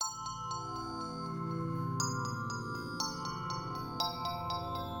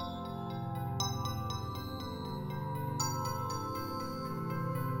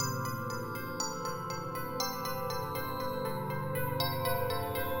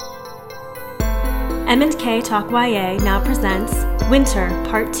M&K Talk YA now presents Winter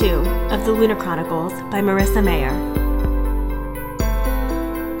Part 2 of the Lunar Chronicles by Marissa Meyer.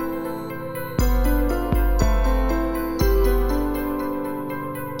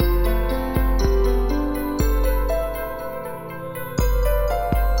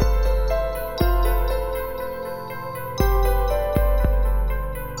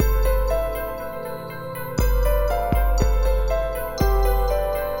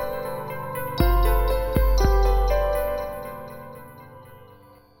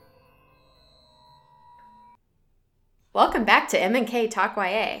 Welcome back to M&K Talk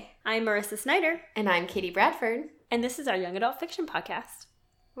YA. I'm Marissa Snyder. And I'm Katie Bradford. And this is our young adult fiction podcast.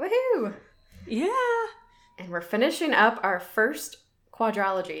 Woohoo! Yeah! And we're finishing up our first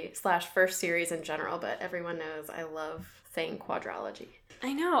quadrology / first series in general, but everyone knows I love saying quadrology.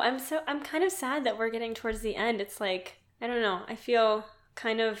 I know. I'm kind of sad that we're getting towards the end. It's like, I don't know. I feel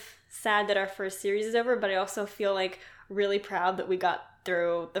kind of sad that our first series is over, but I also feel like really proud that we got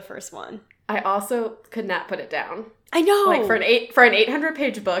through the first one. I also could not put it down. I know. Like for an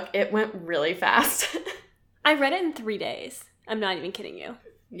 800-page book, it went really fast. I read it in 3 days. I'm not even kidding you.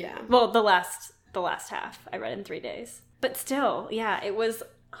 Yeah. Well, the last half I read in 3 days. But still, yeah, it was,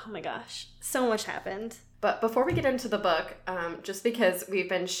 oh my gosh, so much happened. But before we get into the book, just because we've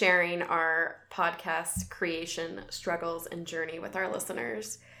been sharing our podcast creation struggles and journey with our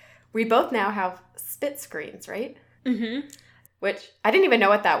listeners, we both now have spit screens, right? Mm-hmm. Which I didn't even know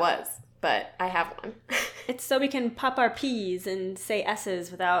what that was. But I have one. It's so we can pop our P's and say S's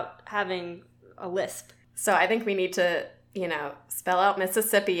without having a lisp. So I think we need to, spell out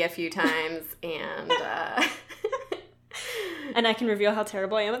Mississippi a few times and... And I can reveal how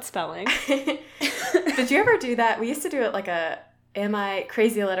terrible I am at spelling. Did you ever do that? We used to do it like a M-I,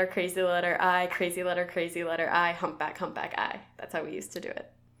 crazy letter, I, crazy letter, I, humpback, I. That's how we used to do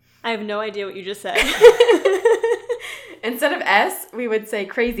it. I have no idea what you just said. Instead of S, we would say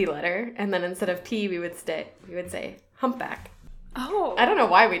crazy letter, and then instead of P, we would say humpback. Oh. I don't know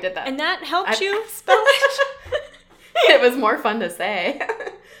why we did that. And that helped you spell it? It was more fun to say.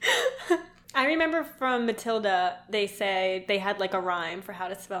 I remember from Matilda, they say they had like a rhyme for how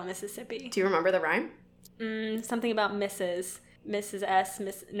to spell Mississippi. Do you remember the rhyme? Something about Mrs. S.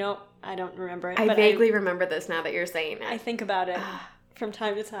 Nope, I don't remember it. I vaguely remember this now that you're saying it. I think about it from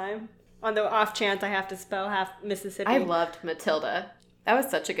time to time. On the off chance I have to spell half Mississippi. I loved Matilda. That was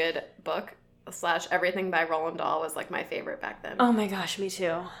such a good book. / everything by Roald Dahl was like my favorite back then. Oh my gosh, me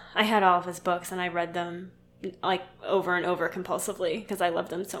too. I had all of his books and I read them like over and over compulsively because I loved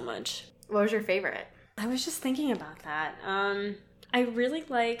them so much. What was your favorite? I was just thinking about that. I really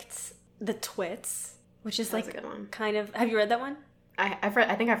liked The Twits, which is That's a good one. Kind of. Have you read that one? I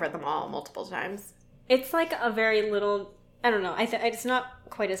think I've read them all multiple times. It's like a very little. I don't know. It's not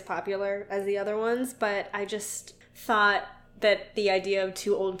quite as popular as the other ones, but I just thought that the idea of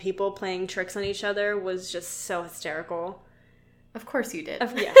two old people playing tricks on each other was just so hysterical. Of course you did.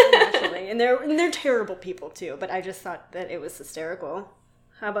 Yeah, naturally. And they're terrible people too, but I just thought that it was hysterical.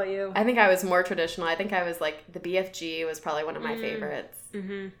 How about you? I think I was more traditional. I think I was like the BFG was probably one of my favorites.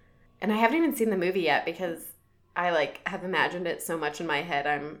 Mm-hmm. And I haven't even seen the movie yet because I like have imagined it so much in my head.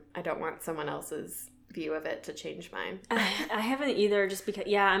 I don't want someone else's view of it to change mine. I haven't either, just because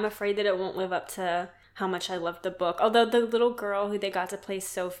I'm afraid that it won't live up to how much I loved the book. Although the little girl who they got to play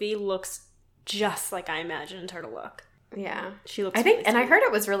Sophie looks just like I imagined her to look. Yeah. She looks really and I heard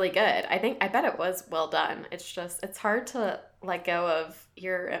it was really good. I bet it was well done. It's hard to let go of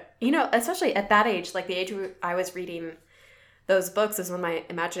your, especially at that age, like the age I was reading those books is when my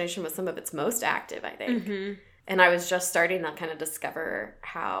imagination was some of its most active, I think. Mm-hmm. And I was just starting to kind of discover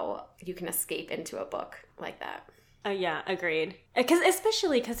how you can escape into a book like that. Yeah, agreed.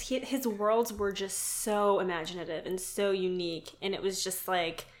 Especially because his worlds were just so imaginative and so unique. And it was just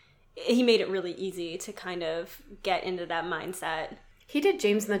like, he made it really easy to kind of get into that mindset. He did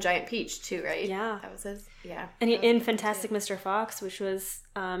James and the Giant Peach too, right? Yeah. That was his, yeah. And in Fantastic Mr. Fox, which was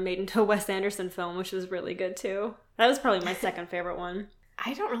made into a Wes Anderson film, which was really good too. That was probably my second favorite one.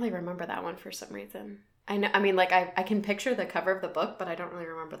 I don't really remember that one for some reason. I know. I mean, like I can picture the cover of the book, but I don't really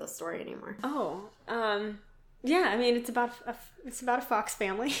remember the story anymore. Oh, yeah. I mean, it's about a fox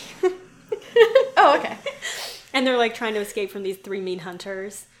family. Oh, okay. And they're like trying to escape from these three mean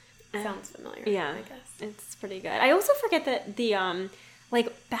hunters. Sounds familiar. Yeah, I guess it's pretty good. I also forget that the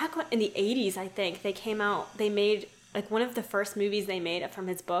like back in the 80s, I think they came out. They made like one of the first movies they made from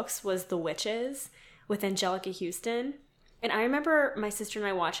his books was The Witches with Angelica Houston. And I remember my sister and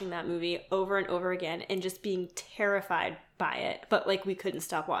I watching that movie over and over again and just being terrified by it. But, like, we couldn't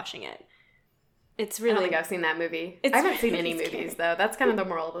stop watching it. It's I really... don't think I've seen that movie. I haven't seen any movies, though. That's kind of the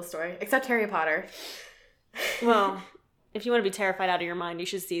moral of the story. Except Harry Potter. Well, if you want to be terrified out of your mind, you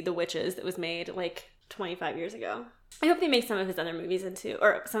should see The Witches that was made, like, 25 years ago. I hope they make some of his other movies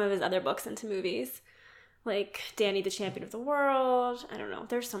or some of his other books into movies. Like Danny the Champion of the World. I don't know.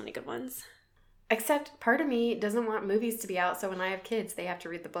 There's so many good ones. Except part of me doesn't want movies to be out, so when I have kids, they have to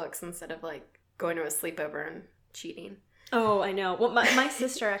read the books instead of, like, going to a sleepover and cheating. Oh, I know. Well, my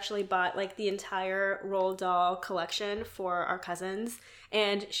sister actually bought, like, the entire Roald Dahl collection for our cousins,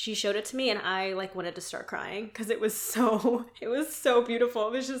 and she showed it to me, and I, like, wanted to start crying because it was so beautiful.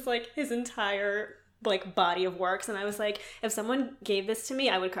 It was just, like, his entire, like, body of works, and I was like, if someone gave this to me,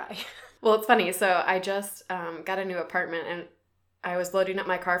 I would cry. Well, it's funny. So I just got a new apartment, and I was loading up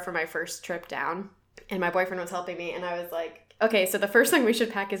my car for my first trip down, and my boyfriend was helping me, and I was like, okay, so the first thing we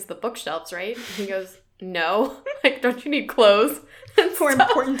should pack is the bookshelves, right? And he goes, no. Like, don't you need clothes for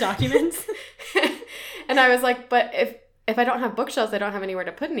important documents? And I was like, but if I don't have bookshelves, I don't have anywhere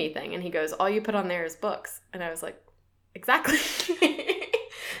to put anything. And he goes, all you put on there is books. And I was like, exactly.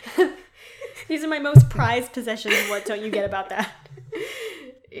 These are my most prized possessions. What don't you get about that?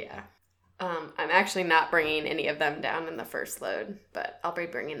 Yeah. I'm actually not bringing any of them down in the first load, but I'll be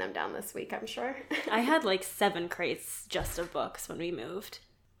bringing them down this week, I'm sure. I had like 7 crates just of books when we moved.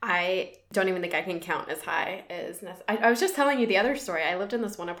 I don't even think I can count as high as... I was just telling you the other story. I lived in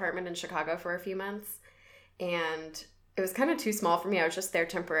this one apartment in Chicago for a few months, and it was kind of too small for me. I was just there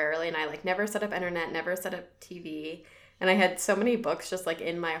temporarily, and I like never set up internet, never set up TV. And I had so many books just like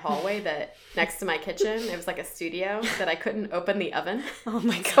in my hallway that next to my kitchen, it was like a studio that I couldn't open the oven. Oh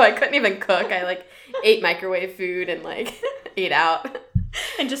my God. So I couldn't even cook. I like ate microwave food and like ate out.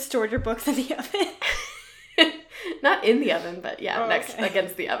 And just stored your books in the oven? Not in the oven, but yeah, next okay.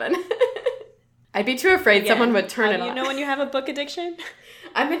 against the oven. I'd be too afraid someone would turn it on. How do you know when you have a book addiction?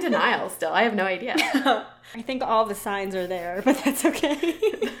 I'm in denial still. I have no idea. I think all the signs are there, but that's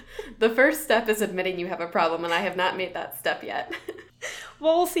okay. The first step is admitting you have a problem, and I have not made that step yet.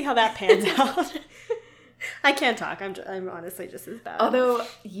 Well, we'll see how that pans out. I can't talk. I'm honestly just as bad. Although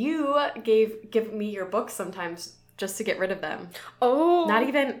you give me your books sometimes just to get rid of them. Oh.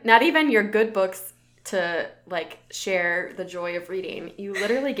 Not even your good books to like share the joy of reading. You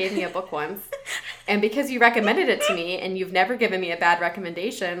literally gave me a book once, and because you recommended it to me and you've never given me a bad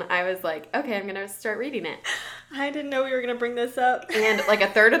recommendation, I was like, okay, I'm gonna start reading it. I didn't know we were gonna bring this up. And like a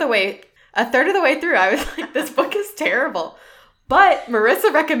third of the way through, I was like, this book is terrible, but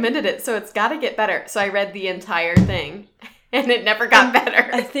Marissa recommended it, so it's got to get better. So I read the entire thing, and it never got better.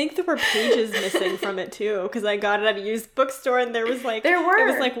 I think there were pages missing from it too, because I got it at a used bookstore, and there was like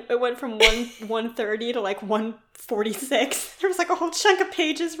it went from 130 to like 146. There was like a whole chunk of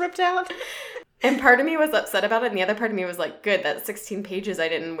pages ripped out. And part of me was upset about it, and the other part of me was like, good, that's 16 pages I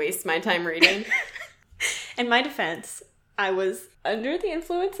didn't waste my time reading. In my defense, I was under the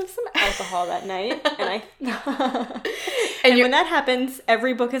influence of some alcohol that night, and when that happens,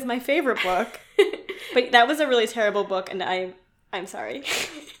 every book is my favorite book. But that was a really terrible book, and I'm sorry.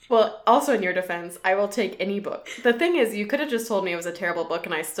 Well, also in your defense, I will take any book. The thing is, you could have just told me it was a terrible book,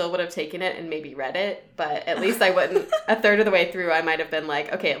 and I still would have taken it and maybe read it, but at least I wouldn't. A third of the way through, I might have been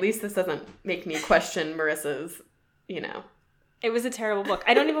like, okay, at least this doesn't make me question Marissa's, It was a terrible book.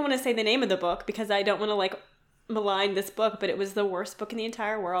 I don't even want to say the name of the book because I don't want to like malign this book, but it was the worst book in the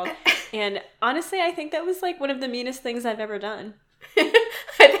entire world. And honestly, I think that was like one of the meanest things I've ever done.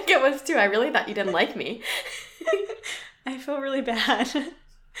 I think it was too. I really thought you didn't like me. I feel really bad.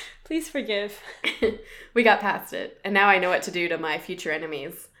 Please forgive. We got past it, and now I know what to do to my future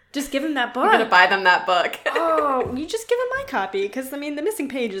enemies. Just give them that book. I'm gonna buy them that book. Oh, you just give them my copy, because the missing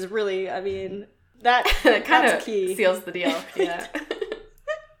page is really, that kind of key. Seals the deal. Yeah.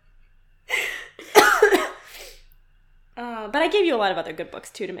 But I gave you a lot of other good books,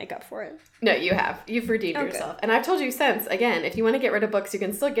 too, to make up for it. No, you have. You've redeemed yourself. And I've told you since, again, if you want to get rid of books, you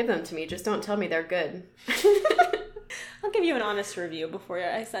can still give them to me. Just don't tell me they're good. I'll give you an honest review before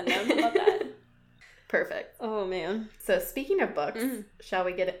I send them. How about that? Perfect. Oh, man. So, speaking of books, shall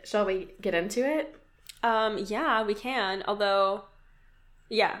we get into it? Yeah, we can. Although,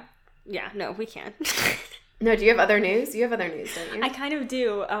 no, we can. No, do you have other news? You have other news, don't you? I kind of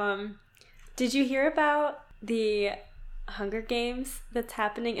do. Did you hear about the Hunger Games that's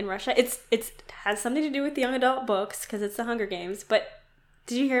happening in Russia? It has something to do with the young adult books because it's the Hunger Games. But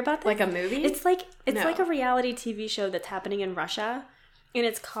did you hear about this? Like a movie? It's like a reality TV show that's happening in Russia, and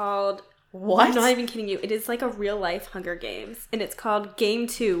it's called. What? I'm not even kidding you. It is like a real life Hunger Games, and it's called Game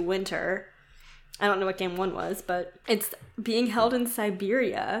 2 Winter. I don't know what Game 1 was, but it's being held in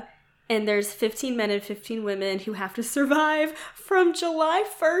Siberia, And there's 15 men and 15 women who have to survive from July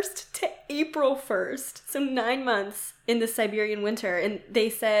 1st to April 1st. So 9 months in the Siberian winter. And they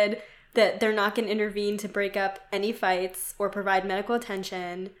said that they're not going to intervene to break up any fights or provide medical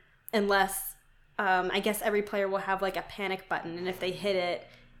attention unless, I guess every player will have like a panic button. And if they hit it,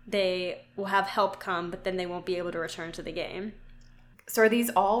 they will have help come, but then they won't be able to return to the game. So are these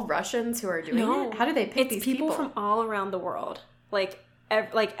all Russians who are doing it? How do they pick these people? It's people from all around the world. Like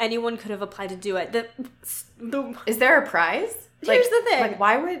anyone could have applied to do it. Is there a prize? Here's the thing. Like,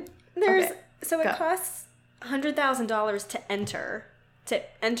 why would... It costs $100,000 to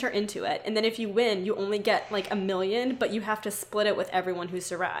enter into it. And then if you win, you only get like $1 million, but you have to split it with everyone who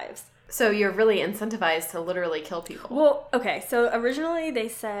survives. So you're really incentivized to literally kill people. Well, okay. So originally they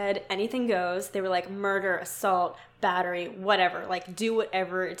said anything goes. They were like murder, assault, battery, whatever. Like do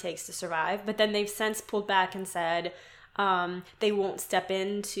whatever it takes to survive. But then they've since pulled back and said... they won't step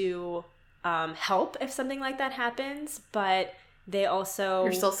in to help if something like that happens, but they also...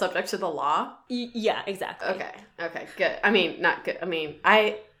 You're still subject to the law? Yeah, exactly. Okay, good. I mean, not good. I mean,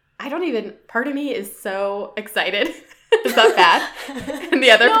 I don't even... Part of me is so excited. Is that bad? And the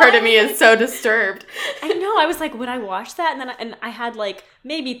other part of me is so disturbed. I know. I was like, would I watch that? And then I had like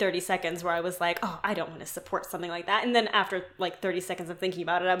maybe 30 seconds where I was like, oh, I don't want to support something like that. And then after like 30 seconds of thinking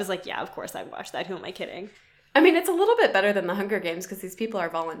about it, I was like, yeah, of course I'd watch that. Who am I kidding? I mean, it's a little bit better than the Hunger Games because these people are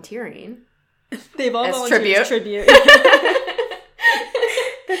volunteering. They've all volunteered as tribute.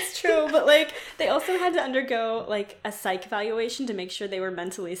 That's true. But, like, they also had to undergo, like, a psych evaluation to make sure they were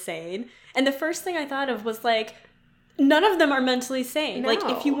mentally sane. And the first thing I thought of was, like, none of them are mentally sane. No. Like,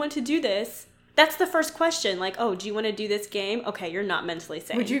 if you want to do this, that's the first question. Like, oh, do you want to do this game? Okay, you're not mentally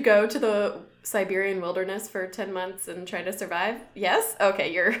sane. Would you go to the Siberian wilderness for 10 months and try to survive? Yes?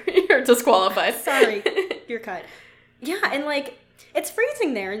 Okay, you're disqualified. Sorry, you're cut. Yeah, and like, it's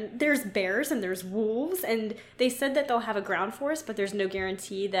freezing there, and there's bears and there's wolves, and they said that they'll have a ground force, but there's no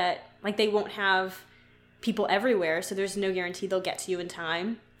guarantee that, like, they won't have people everywhere, so there's no guarantee they'll get to you in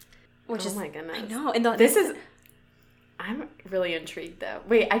time. Oh my goodness. I know. And I'm really intrigued, though.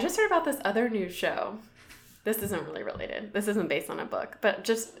 Wait, I just heard about this other new show. This isn't really related. This isn't based on a book. But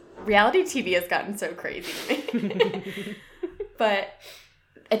just reality TV has gotten so crazy to me. But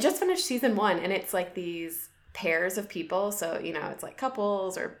it just finished season 1, and it's like these pairs of people. So, you know, it's like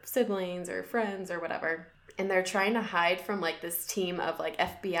couples or siblings or friends or whatever. And they're trying to hide from like this team of like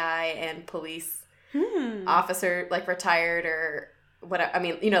FBI and police officer, like retired or... I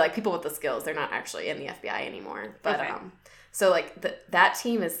mean, you know, like people with the skills, they're not actually in the FBI anymore. But, okay. So like that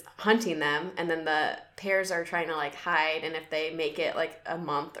team is hunting them, and then the pairs are trying to like hide. And if they make it like a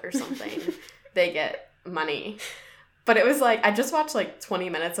month or something, they get money. But it was like, I just watched like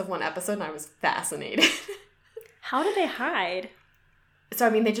 20 minutes of one episode and I was fascinated. How do they hide? So, I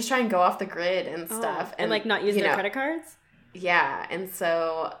mean, they just try and go off the grid and stuff. And like not use their credit cards? Yeah. And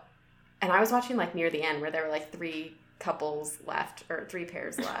so, and I was watching like near the end where there were like 3 couples left, or 3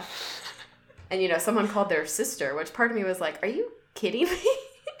 pairs left. And, you know, someone called their sister, which part of me was like, are you kidding me?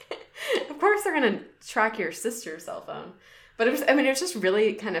 Of course they're going to track your sister's cell phone. But it was just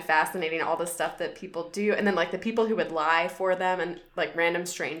really kind of fascinating, all the stuff that people do. And then, like, the people who would lie for them and, like, random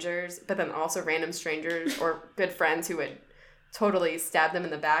strangers, but then also random strangers or good friends who would totally stab them in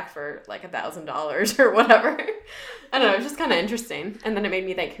the back for, like, $1,000 or whatever. I don't know. It was just kind of interesting. And then it made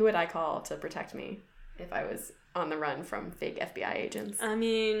me think, who would I call to protect me if I was on the run from fake FBI agents? I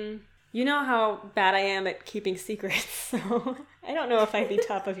mean, you know how bad I am at keeping secrets, so I don't know if I'd be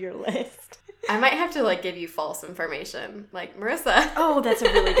top of your list. I might have to, like, give you false information. Like, Marissa. Oh, that's a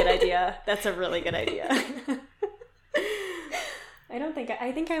really good idea. That's a really good idea.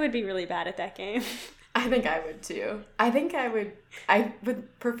 I think I would be really bad at that game. I think I would, too. I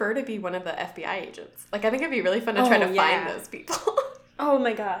would prefer to be one of the FBI agents. Like, I think it'd be really fun to try to find those people. Oh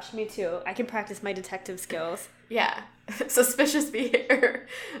my gosh, me too. I can practice my detective skills. Yeah. Suspicious behavior.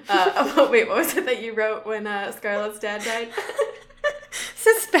 Wait, what was it that you wrote when Scarlett's dad died?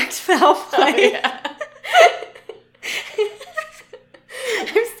 Suspect foul play. Oh, yeah.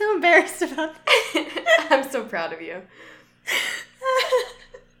 I'm so embarrassed about that. I'm so proud of you.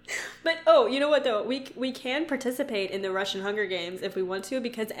 But, you know what, though? We can participate in the Russian Hunger Games if we want to,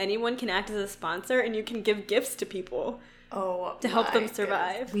 because anyone can act as a sponsor and you can give gifts to people. Oh, to help them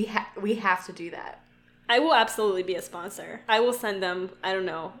survive. Goodness. We have to do that. I will absolutely be a sponsor. I will send them, I don't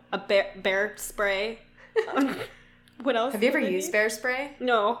know, a bear spray. What else? Have you ever used bear spray?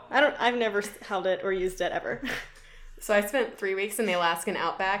 No, I've never held it or used it ever. So I spent 3 weeks in the Alaskan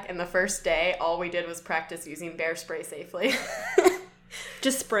outback, and the first day, all we did was practice using bear spray safely.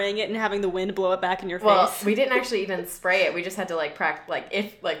 Just spraying it and having the wind blow it back in your face. Well, we didn't actually even spray it. We just had to like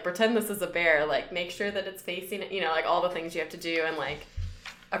pretend this is a bear, like make sure that it's facing it, like all the things you have to do, and like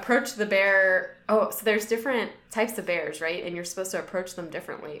approach the bear. Oh, so there's different types of bears, right? And you're supposed to approach them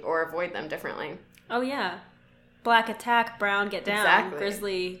differently or avoid them differently. Oh yeah. Black attack, brown get down, Exactly.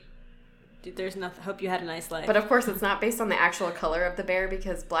 Grizzly. There's nothing. Hope you had a nice life. But of course, it's not based on the actual color of the bear,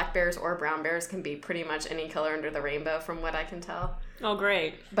 because black bears or brown bears can be pretty much any color under the rainbow, from what I can tell. Oh,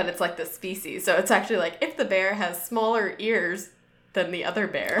 great. But it's like the species, so it's actually like if the bear has smaller ears than the other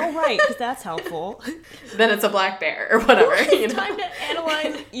bear, Oh, right, because that's helpful. then it's a black bear or whatever. It's time to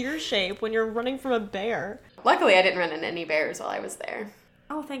analyze ear shape when you're running from a bear. Luckily, I didn't run into any bears while I was there.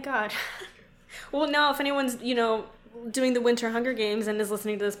 Oh, thank God. Well, now if anyone's, doing the Winter Hunger Games and is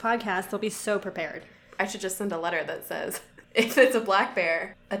listening to this podcast, they'll be so prepared. I should just send a letter that says, if it's a black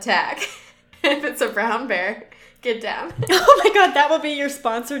bear, attack. If it's a brown bear, get down. Oh my God, that will be your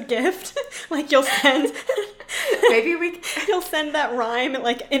sponsored gift. Like you'll send you'll send that rhyme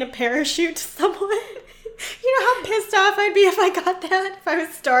like in a parachute to someone. You know how pissed off I'd be if I got that, if I was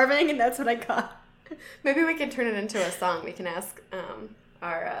starving and that's what I got. Maybe we can turn it into a song. We can ask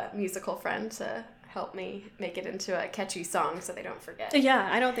our musical friend to help me make it into a catchy song so they don't forget. Yeah,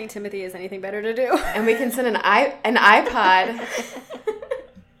 I don't think Timothy has anything better to do. And we can send an iPod.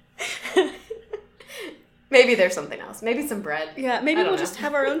 Maybe there's something else. Maybe some bread. Yeah, maybe we'll know. just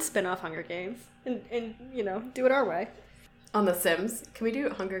have our own spin-off Hunger Games and do it our way. On The Sims. Can we do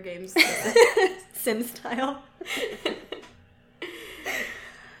Hunger Games? Sim style.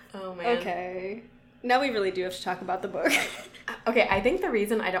 Oh, man. Okay. Now we really do have to talk about the book. Okay, I think the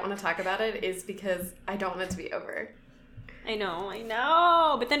reason I don't want to talk about it is because I don't want it to be over. I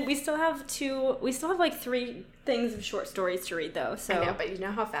know. But then we still have like 3 things of short stories to read though. So I know, but you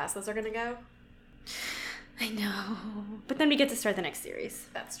know how fast those are going to go? I know. But then we get to start the next series.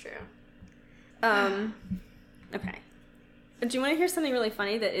 That's true. Okay. Do you want to hear something really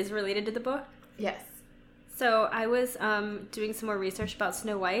funny that is related to the book? Yes. So I was doing some more research about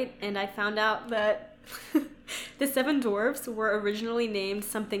Snow White, and I found out that the 7 dwarfs were originally named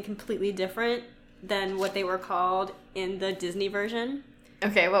something completely different than what they were called in the Disney version.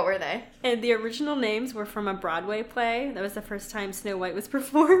 Okay, what were they? And the original names were from a Broadway play. That was the first time Snow White was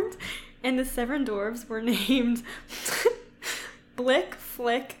performed. And the 7 dwarves were named Blick,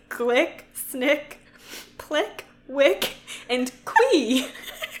 Flick, Glick, Snick, Plick, Wick, and Quee.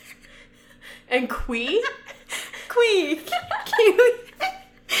 And Quee? Quee.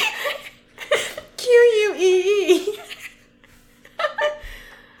 Q-U-E-E.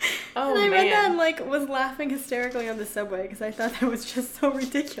 Oh, And I man. read that and was laughing hysterically on the subway because I thought that was just so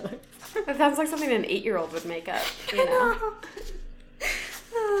ridiculous. That sounds like something an 8-year-old would make up, you know?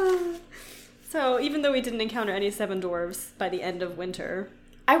 So even though we didn't encounter any 7 dwarves by the end of winter.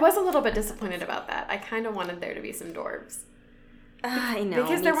 I was a little bit disappointed about that. I kind of wanted there to be some dwarves. I know.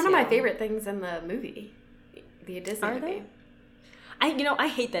 Because me they're one of my too. favorite things in the movie. The Disney Are movie. they? I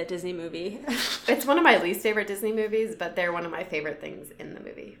hate that Disney movie. It's one of my least favorite Disney movies, but they're one of my favorite things in the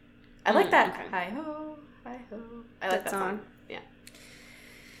movie. I like that. okay. Hi-ho, hi-ho. I like that song. Yeah.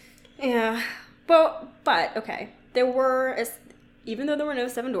 Yeah. Well, but, okay. Even though there were no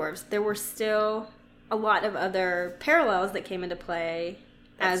 7 dwarves, there were still a lot of other parallels that came into play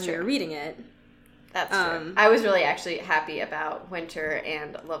That's as we were true. reading it. That's true. I was really actually happy about Winter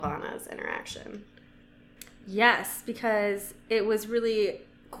and Levana's interaction. Yes, because it was really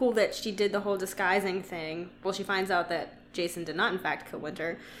cool that she did the whole disguising thing. Well, she finds out that Jason did not, in fact, kill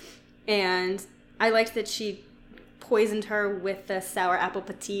Winter. And I liked that she poisoned her with the sour apple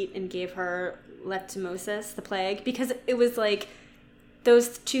petite and gave her leptomesis, the plague, because it was like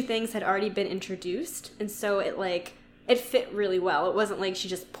those 2 things had already been introduced. And so it fit really well. It wasn't like she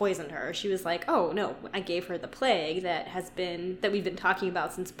just poisoned her. She was like, oh, no, I gave her the plague that we've been talking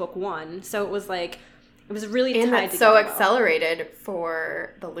about since book 1. So it was really tied And together. it's so well. accelerated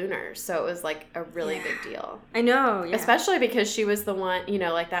for the Lunars. So it was like a really big deal. I know, yeah. Especially because she was the one,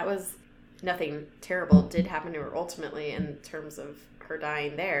 that was nothing terrible did happen to her ultimately in terms of her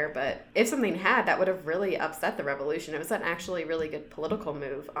dying there. But if something had, that would have really upset the revolution. It was an actually really good political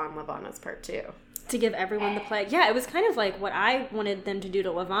move on Levana's part too. To give everyone the plague. Yeah, it was kind of like what I wanted them to do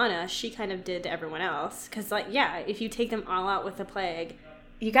to Levana, she kind of did to everyone else. Because, if you take them all out with the plague.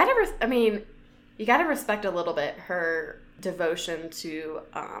 You gotta respect a little bit her devotion to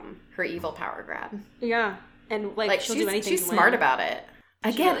her evil power grab. Yeah. And, she'll do anything she's to win. smart about it.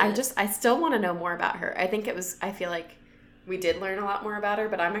 Again, really I still want to know more about her. I feel like we did learn a lot more about her,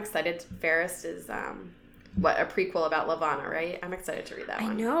 but I'm excited. Fairest is, a prequel about Levana, right? I'm excited to read that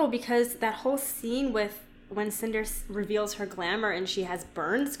one. I know, because that whole scene with when Cinder reveals her glamour and she has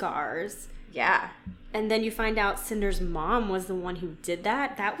burn scars. Yeah. And then you find out Cinder's mom was the one who did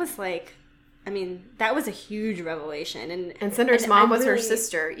that. That was like, I mean, that was a huge revelation. And Cinder's mom was her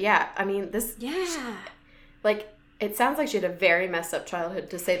sister. Yeah. I mean, this... Yeah. Like, it sounds like she had a very messed up childhood,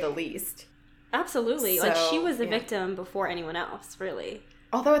 to say the least. Absolutely. So, like, she was the victim before anyone else, really.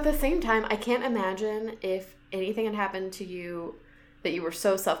 Although at the same time, I can't imagine if anything had happened to you that you were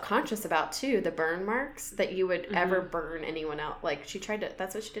so self-conscious about, too, the burn marks, that you would ever burn anyone out. Like, she tried to...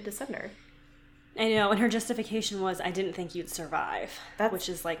 That's what she did to Cinder. I know, and her justification was, I didn't think you'd survive. Which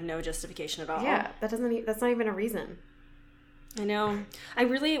is, like, no justification at all. Yeah, that's not even a reason. I know. I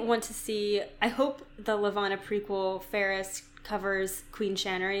really want to see... I hope the Levana prequel, Ferris, covers Queen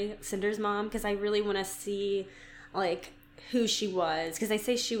Channery, Cinder's mom, because I really want to see, like, who she was. Because they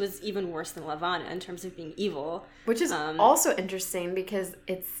say she was even worse than Levana in terms of being evil. Which is also interesting, because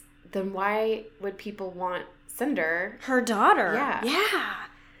it's... Then why would people want Cinder? Her daughter. Yeah. Yeah.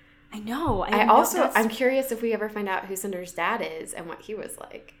 I know. I'm curious if we ever find out who Cinder's dad is and what he was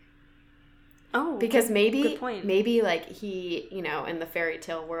like. Oh, because good point. Maybe like he, you know, in the fairy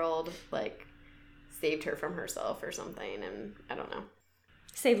tale world, like saved her from herself or something, and I don't know.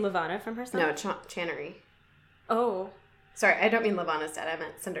 Saved Levana from herself? No, Channery. Oh, sorry, I don't mean Levana's dad. I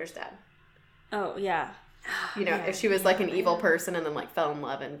meant Cinder's dad. Oh yeah. You know, if she was like an evil person and then like fell in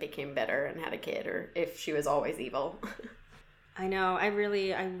love and became better and had a kid, or if she was always evil. I know. I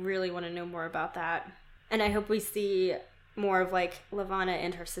really want to know more about that. And I hope we see more of, like, Levana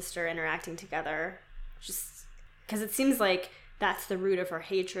and her sister interacting together. Just because it seems like that's the root of her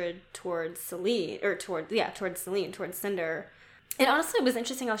hatred towards Celine, or towards Cinder. And honestly, it was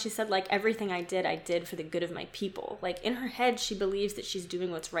interesting how she said, like, everything I did for the good of my people. Like, in her head, she believes that she's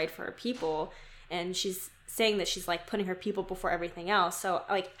doing what's right for her people. And she's saying that she's, like, putting her people before everything else. So,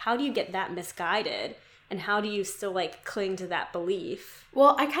 like, how do you get that misguided? And how do you still, like, cling to that belief?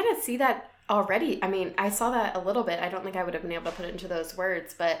 Well, I kind of see that already. I mean, I saw that a little bit. I don't think I would have been able to put it into those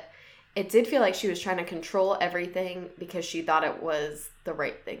words, but it did feel like she was trying to control everything because she thought it was the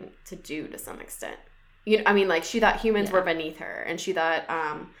right thing to do to some extent. You know, I mean, like, she thought humans were beneath her, and she thought,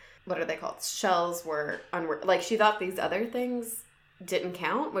 what are they called? Shells were like, she thought these other things didn't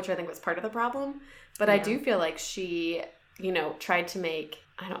count, which I think was part of the problem. But I do feel like she, you know, tried to make,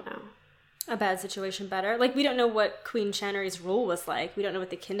 I don't know, a bad situation better. Like, we don't know what Queen Channery's rule was like. We don't know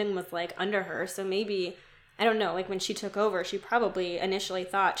what the kingdom was like under her. So maybe, I don't know, like, when she took over, she probably initially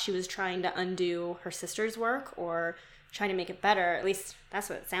thought she was trying to undo her sister's work or trying to make it better. At least that's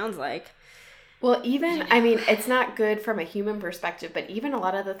what it sounds like. Well, even, I mean, it's not good from a human perspective, but even a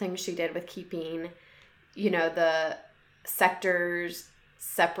lot of the things she did with keeping, you know, the sectors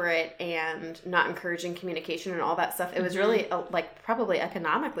separate and not encouraging communication and all that stuff, it was really, like, probably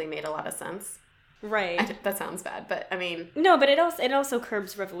economically made a lot of sense. Right. That sounds bad, but I mean... No, but it also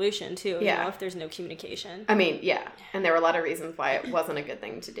curbs revolution, too, you know, if there's no communication. I mean, yeah, and there were a lot of reasons why it wasn't a good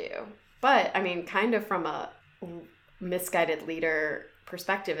thing to do. But, I mean, kind of from a misguided leader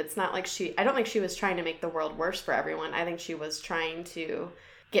perspective, it's not like I don't think she was trying to make the world worse for everyone. I think she was trying to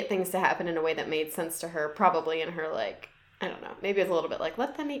get things to happen in a way that made sense to her, probably in her, like, I don't know, maybe it's a little bit like,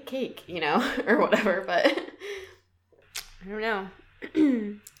 let them eat cake, you know, or whatever, but... I don't know.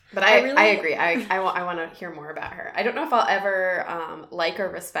 But I agree. I want to hear more about her. I don't know if I'll ever like or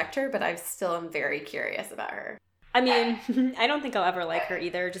respect her, but I still am very curious about her. I mean, I don't think I'll ever like her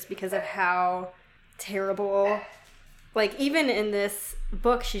either, just because of how terrible... Like, even in this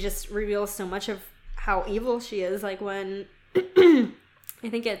book, she just reveals so much of how evil she is. Like, when... I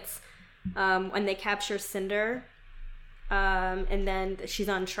think it's when they capture Cinder... and then she's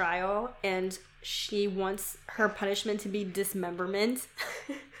on trial, and she wants her punishment to be dismemberment.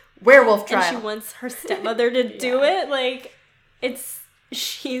 Werewolf trial. And she wants her stepmother to do it. Like,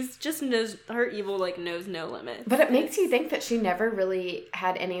 she's just knows, her evil, like, knows no limits. But it makes you think that she never really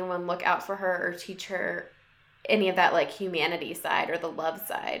had anyone look out for her or teach her any of that, like, humanity side or the love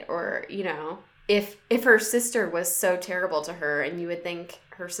side, or, you know, if her sister was so terrible to her, and you would think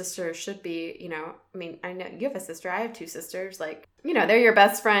her sister should be, you know, I mean, I know you have a sister, I have two sisters, like, you know, they're your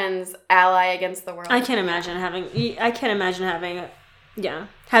best friends, ally against the world. I can't imagine having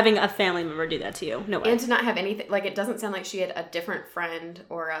a family member do that to you. No way. And to not have anything, like, it doesn't sound like she had a different friend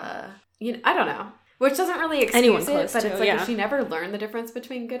or a, you know, I don't know. Which doesn't really excuse it, but it's like, if she never learned the difference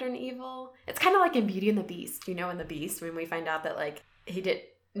between good and evil. It's kind of like in Beauty and the Beast, you know, in The Beast, when we find out that, like, he did,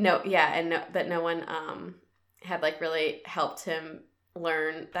 that no one had, like, really helped him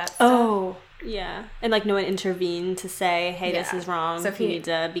learn that stuff. Oh, yeah. And, like, no one intervened to say, hey, this is wrong, so you need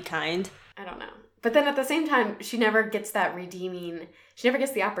to be kind. I don't know. But then at the same time, she never gets that redeeming, she never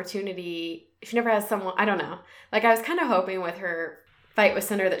gets the opportunity, she never has someone, I don't know. Like, I was kind of hoping with her fight with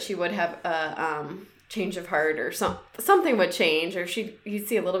Cinder that she would have a change of heart or something would change, or you'd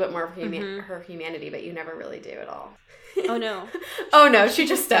see a little bit more of her humanity, but you never really do at all. Oh, no. Oh, no, she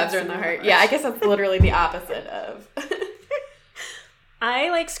just stabs her in the heart. Yeah, I guess that's literally the opposite of... I,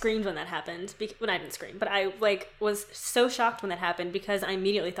 like, screamed when that happened. When I didn't scream, but I, like, was so shocked when that happened because I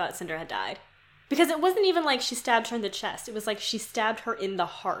immediately thought Cinder had died. Because it wasn't even like she stabbed her in the chest. It was like she stabbed her in the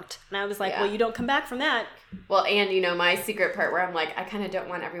heart. And I was like, well, you don't come back from that. Well, and, you know, my secret part where I'm like, I kind of don't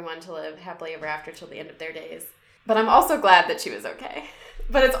want everyone to live happily ever after till the end of their days. But I'm also glad that she was okay.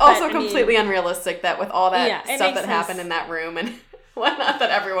 But it's also completely unrealistic that with all that stuff that happened in that room and whatnot, that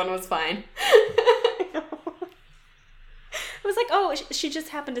everyone was fine. It was like, oh, she just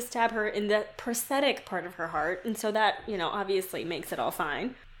happened to stab her in the prosthetic part of her heart. And so that, you know, obviously makes it all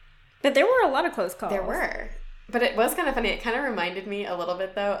fine. But there were a lot of close calls. There were. But it was kind of funny. It kind of reminded me a little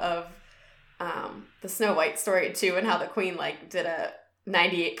bit, though, of the Snow White story, too, and how the queen, like, did a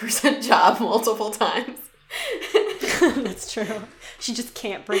 98% job multiple times. That's true. She just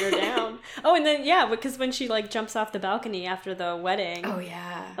can't bring her down. Oh, and then, yeah, because when she, like, jumps off the balcony after the wedding. Oh,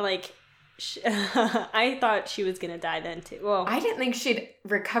 yeah. Like... I thought she was going to die then, too. Well, I didn't think she'd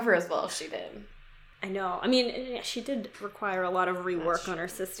recover as well as she did. I know. I mean, she did require a lot of rework on her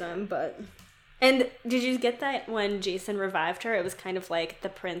system, but... And did you get that when Jason revived her? It was kind of like the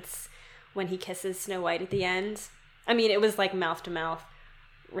prince when he kisses Snow White at the end. I mean, it was like mouth-to-mouth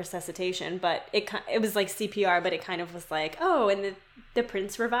resuscitation, but it was like CPR, but it kind of was like, oh, and the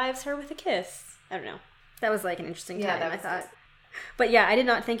prince revives her with a kiss. I don't know. That was like an interesting time, I thought. But yeah, I did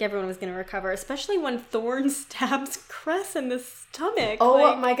not think everyone was going to recover, especially when Thorne stabs Cress in the stomach.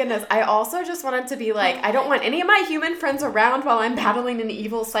 Oh my goodness. I also just wanted to be like, I don't want any of my human friends around while I'm battling an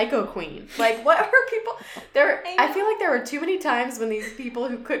evil psycho queen. Like, what were people... I feel like there were too many times when these people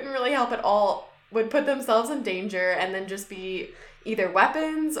who couldn't really help at all would put themselves in danger and then just be either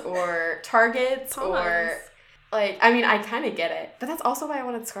weapons or targets or... Like, I mean, I kind of get it. But that's also why I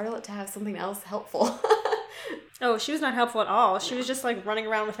wanted Scarlet to have something else helpful. Oh, she was not helpful at all. She was just, like, running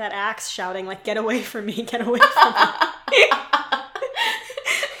around with that axe shouting, like, get away from me, get away from me.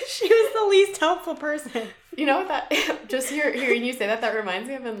 She was the least helpful person. You know what that... Just hearing you say that reminds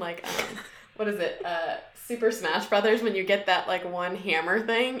me of in, like, what is it? Super Smash Brothers, when you get that, like, one hammer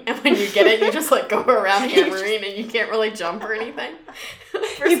thing, and when you get it, you just, like, go around hammering, and you can't really jump or anything.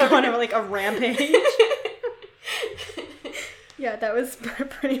 You go on, like, a rampage. Yeah, that was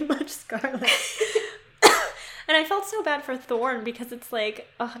pretty much Scarlet. And I felt so bad for Thorne because it's like,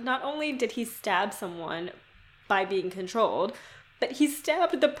 not only did he stab someone by being controlled, but he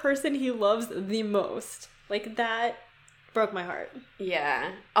stabbed the person he loves the most. Like, that broke my heart.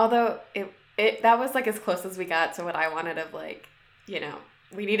 Yeah. Although, that was, like, as close as we got to what I wanted of, like, you know,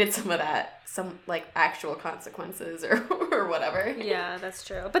 we needed some of that, some, like, actual consequences or whatever. Yeah, that's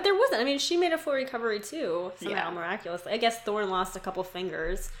true. But there wasn't. I mean, she made a full recovery, too, somehow miraculously. I guess Thorne lost a couple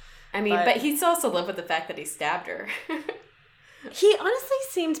fingers. I mean, but he still has to live with the fact that he stabbed her. He honestly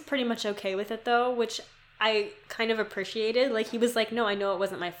seemed pretty much okay with it, though, which I kind of appreciated. Like, he was like, no, I know it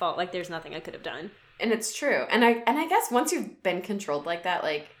wasn't my fault. Like, there's nothing I could have done. And it's true. And I guess once you've been controlled like that,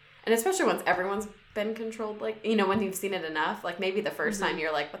 like, and especially once everyone's been controlled, like, you know, when you've seen it enough, like, maybe the first time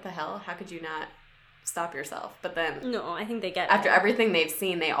you're like, what the hell? How could you not stop yourself? But then... No, I think they get after everything they've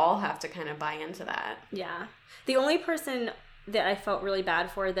seen, they all have to kind of buy into that. Yeah. The only person that I felt really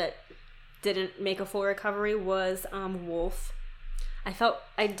bad for that didn't make a full recovery was Wolf.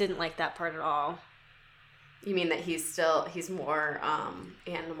 I didn't like that part at all. You mean that he's more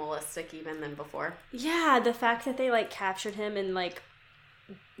animalistic even than before? Yeah, the fact that they, like, captured him and, like,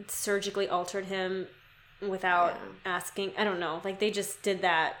 surgically altered him without asking. I don't know. Like, they just did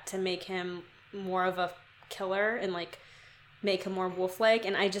that to make him more of a killer and, like, make him more wolf-like.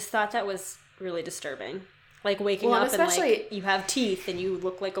 And I just thought that was really disturbing. Like, waking up and, like, you have teeth and you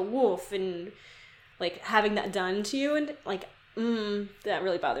look like a wolf and, like, having that done to you and, like, that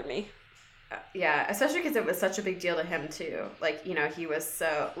really bothered me. Yeah, especially because it was such a big deal to him, too. Like, you know, he was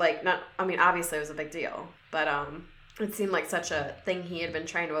so, like, obviously it was a big deal, but, it seemed like such a thing he had been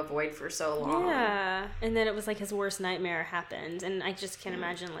trying to avoid for so long. Yeah, and then it was, like, his worst nightmare happened, and I just can't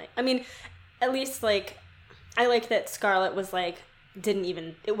imagine, like, I mean, at least, like, I like that Scarlet was, like,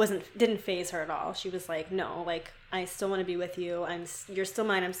 didn't faze her at all. She was like, no, like, I still want to be with you. You're still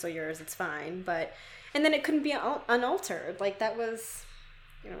mine. I'm still yours. It's fine. And then it couldn't be unaltered. Like, that was,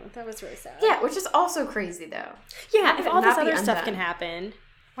 you know, that was really sad. Yeah, which is also crazy, though. Yeah, if all this other stuff can happen,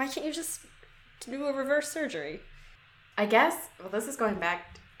 why can't you just do a reverse surgery? I guess, well, this is going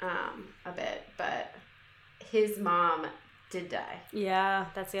back a bit, but his mom did die. Yeah,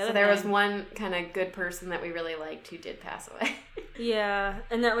 that's the other So there thing. was one kind of good person that we really liked who did pass away. Yeah,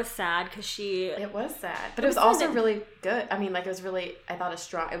 and that was sad because she... It was sad. But it was also really good. I mean, like, it was really, I thought,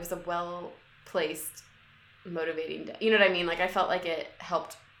 it was a well-placed, motivating day. You know what I mean? Like, I felt like it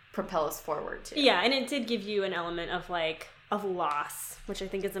helped propel us forward, too. Yeah, and it did give you an element of, like, of loss, which I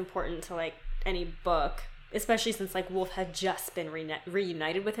think is important to, like, any book. Especially since, like, Wolf had just been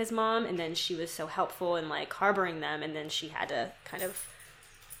reunited with his mom, and then she was so helpful in, like, harboring them, and then she had to kind of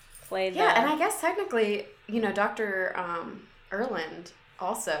play the... Yeah, and I guess technically, you know, Dr. Erland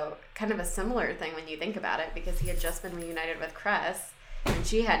also kind of a similar thing when you think about it, because he had just been reunited with Cress, and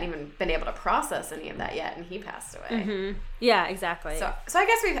she hadn't even been able to process any of that yet, and he passed away. Mm-hmm. Yeah, exactly. So I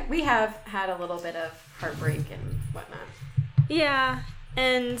guess we have had a little bit of heartbreak and whatnot. Yeah,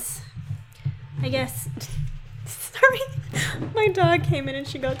 and I guess... Sorry, my dog came in and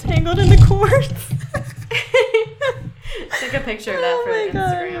she got tangled in the cords. Take a picture of that for Oh my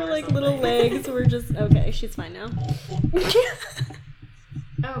god, Instagram. her, Or like, something. little legs were just... Okay, she's fine now.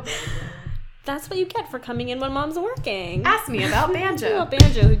 Oh, That's what you get for coming in when mom's working. ask me about Banjo. Little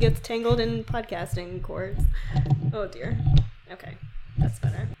Banjo who gets tangled in podcasting cords. Oh dear. Okay, that's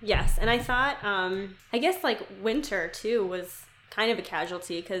better. Yes, and I thought, I guess, like, Winter too was kind of a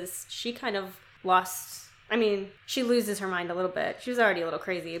casualty because she kind of lost... I mean, she loses her mind a little bit. She was already a little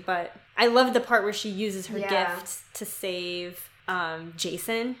crazy, but I loved the part where she uses her gift to save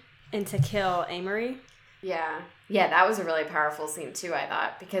Jason and to kill Amory. Yeah, that was a really powerful scene too, I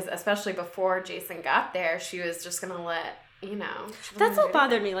thought, because especially before Jason got there, she was just gonna let, you know. That's what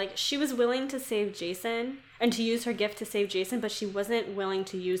bothered me. Like, she was willing to save Jason and to use her gift to save Jason, but she wasn't willing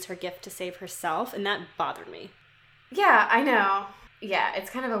to use her gift to save herself, and that bothered me. Yeah, I know. Yeah, it's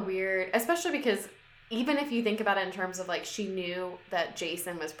kind of a weird, especially because even if you think about it in terms of, like, she knew that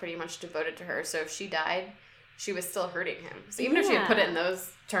Jason was pretty much devoted to her, so if she died, she was still hurting him. So even if she had put it in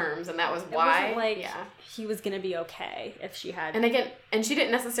those terms, and that was why, it wasn't like he was gonna be okay if she had... And again, and she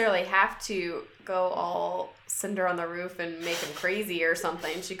didn't necessarily have to go all Cinder on the roof and make him crazy or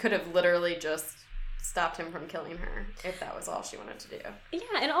something. She could have literally just stopped him from killing her if that was all she wanted to do.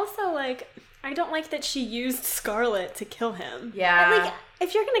 Yeah, and also, like, I don't like that she used Scarlet to kill him. Yeah. And, like,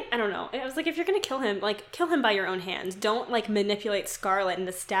 if you're gonna... I don't know. I was like, if you're gonna kill him, like, kill him by your own hand. Don't, like, manipulate Scarlet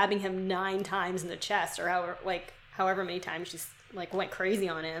into stabbing him 9 times in the chest or however many times she's, like, went crazy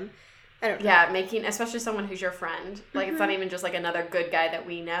on him. I don't know. Yeah, making, especially someone who's your friend. Like, it's not even just, like, another good guy that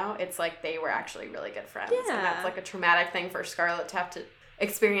we know. It's like they were actually really good friends. Yeah. And that's, like, a traumatic thing for Scarlet to have to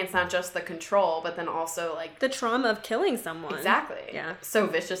experience, not just the control, but then also, like... The trauma of killing someone. Exactly. Yeah. So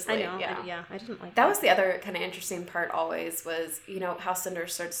viciously. I know. Yeah. I didn't like That was the other kind of interesting part always was, you know, how Cinder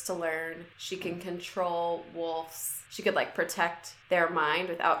starts to learn she can control wolves. She could, like, protect their mind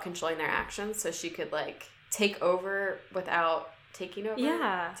without controlling their actions. So she could, like, take over without taking over.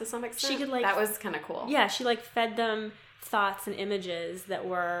 Yeah. To some extent. She could, like... That was kind of cool. Yeah, she, like, fed them thoughts and images that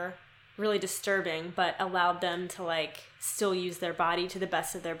were really disturbing, but allowed them to, like, still use their body to the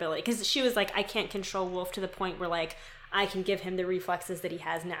best of their ability. Because she was like, I can't control Wolf to the point where, like, I can give him the reflexes that he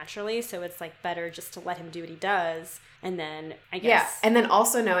has naturally, so it's, like, better just to let him do what he does. And then, I guess... Yeah, and then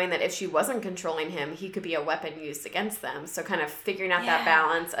also knowing that if she wasn't controlling him, he could be a weapon used against them. So kind of figuring out that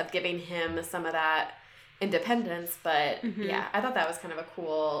balance of giving him some of that independence. But, yeah, I thought that was kind of a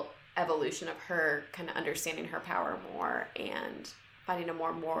cool evolution of her kind of understanding her power more and finding a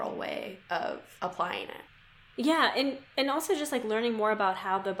more moral way of applying it. Yeah, and also just, like, learning more about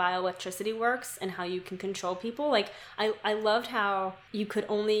how the bioelectricity works and how you can control people. Like, I loved how you could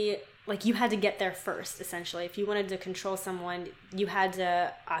only, like, you had to get there first, essentially. If you wanted to control someone, you had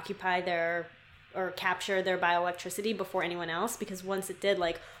to occupy or capture their bioelectricity before anyone else, because once it did,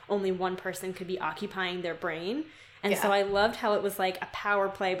 like, only one person could be occupying their brain. And so I loved how it was, like, a power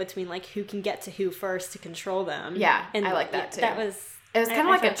play between, like, who can get to who first to control them. Yeah, and I like that, too. That was... It was kind of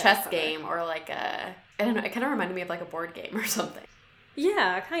like a thought that chess was clever. game or like a... I don't know. It kind of reminded me of like a board game or something.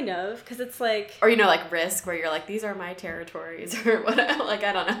 Yeah, kind of. Because it's like... Or, you know, like Risk, where you're like, these are my territories or whatever. Like,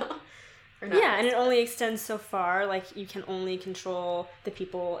 I don't know. Yeah, and it only extends so far. Like, you can only control the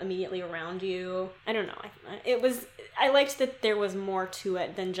people immediately around you. I don't know. I liked that there was more to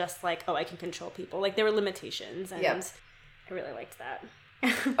it than just like, oh, I can control people. Like, there were limitations, and I really liked that.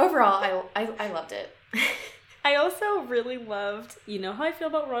 Overall, I loved it. I also really loved, you know how I feel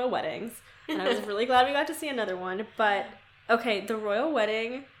about royal weddings, and I was really glad we got to see another one, but, okay, the royal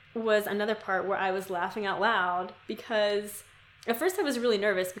wedding was another part where I was laughing out loud, because At first I was really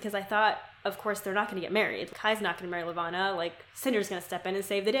nervous because I thought, of course, they're not going to get married. Kai's not going to marry Levana. Like, Cinder's going to step in and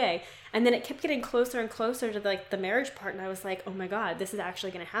save the day. And then it kept getting closer and closer to, like, the marriage part. And I was like, oh my God, this is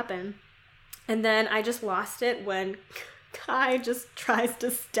actually going to happen. And then I just lost it when Kai just tries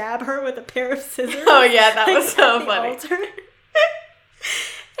to stab her with a pair of scissors. Oh, yeah, that was so funny.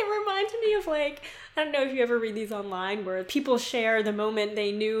 It reminded me of, like, I don't know if you ever read these online where people share the moment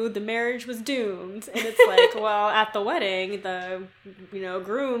they knew the marriage was doomed. And it's like, well, at the wedding, the,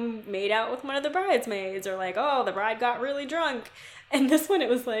 groom made out with one of the bridesmaids. Or like, oh, the bride got really drunk. And this one, it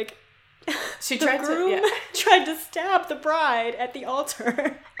was like, she the groom tried to stab the bride at the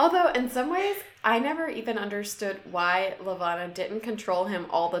altar. Although, in some ways, I never even understood why Levana didn't control him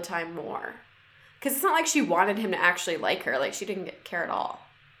all the time more. Because it's not like she wanted him to actually like her. Like, she didn't care at all.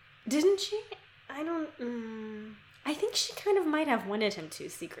 Didn't she? I think she kind of might have wanted him to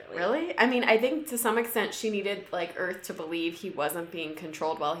secretly. Really? I mean, I think to some extent she needed, like, Earth to believe he wasn't being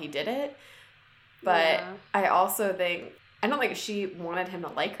controlled while he did it. But yeah. I also think, I don't think she wanted him to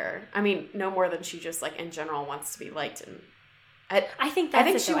like her. I mean, no more than she just, like, in general wants to be liked. And I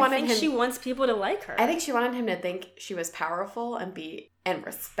think she wants people to like her. I think she wanted him to think she was powerful and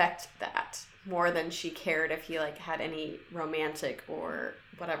respect that more than she cared if he, like, had any romantic or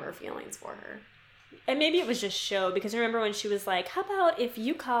whatever feelings for her. And maybe it was just show, because remember when she was like, how about if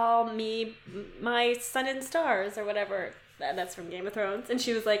you call me my sun and stars or whatever? That's from Game of Thrones. And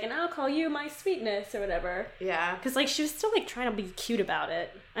she was like, and I'll call you my sweetness or whatever. Yeah. Because, like, she was still, like, trying to be cute about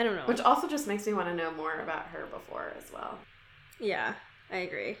it. I don't know. Which also just makes me want to know more about her before as well. Yeah, I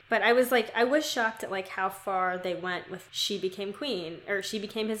agree. But I was shocked at, like, how far they went with she became queen, or she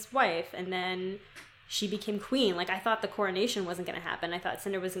became his wife, and then she became queen. Like, I thought the coronation wasn't going to happen. I thought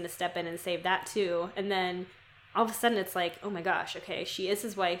Cinder was going to step in and save that too. And then all of a sudden it's like, oh my gosh, okay, she is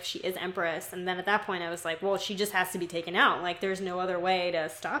his wife, she is empress. And then at that point I was like, well, she just has to be taken out. Like, there's no other way to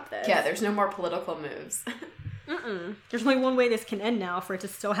stop this. Yeah, there's no more political moves. There's only one way this can end now for it to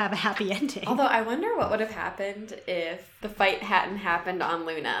still have a happy ending. Although I wonder what would have happened if the fight hadn't happened on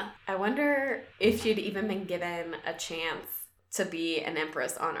Luna. I wonder if she'd even been given a chance to be an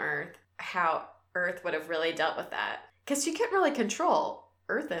empress on Earth, how Earth would have really dealt with that. Because she couldn't really control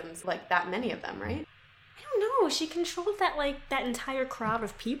Earthens, like, that many of them, right? I don't know. She controlled that entire crowd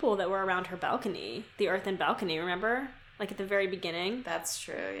of people that were around her balcony. The Earthen balcony, remember? Like, at the very beginning. That's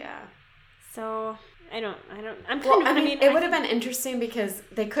true, yeah. So, it would have been interesting because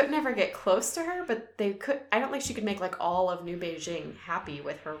they could never get close to her, but I don't think she could make, like, all of New Beijing happy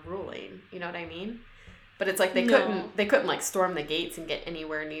with her ruling. You know what I mean? But it's like they couldn't like storm the gates and get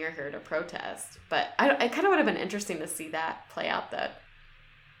anywhere near her to protest. But it kind of would have been interesting to see that play out, though.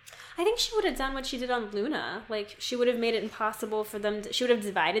 I think she would have done what she did on Luna. Like, she would have made it impossible for them she would have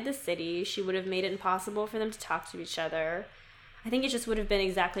divided the city. She would have made it impossible for them to talk to each other. I think it just would have been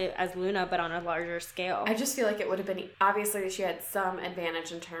exactly as Luna, but on a larger scale. I just feel like it would have been, obviously she had some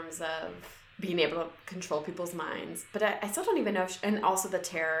advantage in terms of being able to control people's minds. But I still don't even know and also the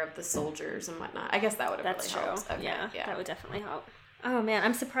terror of the soldiers and whatnot. I guess that would have really helped. Okay, yeah, that would definitely help. Oh man,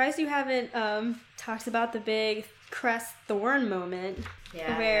 I'm surprised you haven't talked about the big Cress Thorn moment.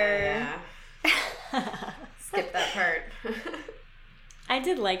 Yeah. Where... Skip that part. I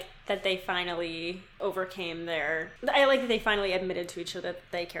did like that they finally overcame I like that they finally admitted to each other that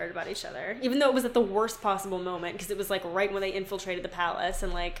they cared about each other. Even though it was at the worst possible moment, because it was like right when they infiltrated the palace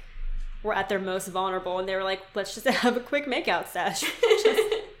and like were at their most vulnerable, and they were like, let's just have a quick makeout sesh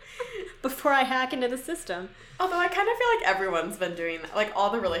before I hack into the system. Although I kind of feel like everyone's been doing that. Like,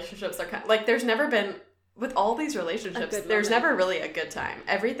 all the relationships are kind of, like, there's never been, with all these relationships, there's never really a good time.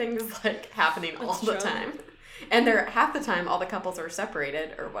 Everything's like happening all the time. And they're half the time all the couples are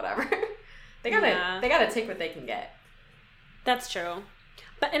separated or whatever. They gotta take what they can get. That's true.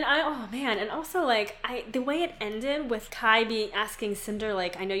 But, and also, like, the way it ended with Kai asking Cinder,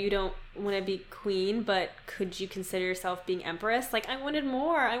 like, I know you don't want to be queen, but could you consider yourself being empress? Like, I wanted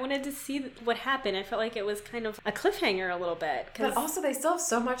more. I wanted to see what happened. I felt like it was kind of a cliffhanger a little bit. But also, they still have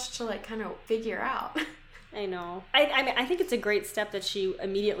so much to, like, kind of figure out. I know. I think it's a great step that she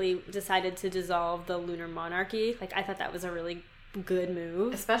immediately decided to dissolve the lunar monarchy. Like, I thought that was a really good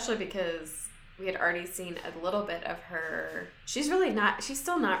move. Especially because we had already seen a little bit of her. She's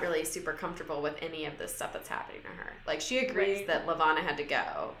still not really super comfortable with any of this stuff that's happening to her. Like, she agrees that Levana had to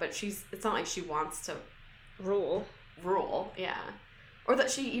go, but it's not like she wants to rule, yeah. Or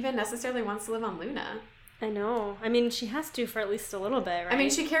that she even necessarily wants to live on Luna. I know. I mean, she has to for at least a little bit, right? I mean,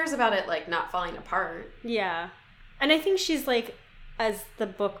 she cares about it, like, not falling apart. Yeah. And I think she's, like, as the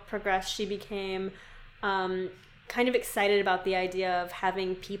book progressed, she became kind of excited about the idea of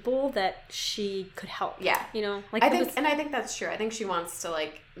having people that she could help. Yeah. You know? Like I think that's true. I think she wants to,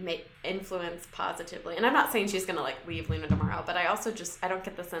 like, make influence positively. And I'm not saying she's going to, like, leave Luna tomorrow, but I also I don't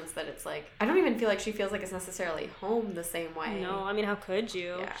get the sense that it's, like, I don't even feel like she feels like it's necessarily home the same way. No, I mean, how could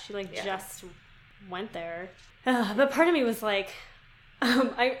you? Yeah. She, like, just went there. But part of me was like,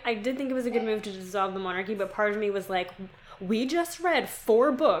 I did think it was a good move to dissolve the monarchy, but part of me was like, we just read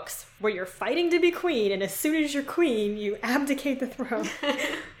 4 books where you're fighting to be queen, and as soon as you're queen, you abdicate the throne.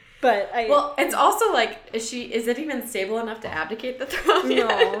 But well, it's also like, is it even stable enough to abdicate the throne?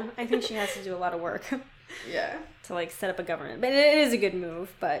 No, I think she has to do a lot of work. Yeah. To, like, set up a government. But it is a good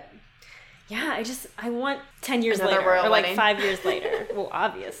move, but yeah, I want 10 years Another later. royal or, like, wedding. 5 years later. Well,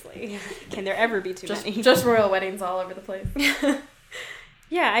 obviously. Can there ever be too many? Just royal weddings all over the place.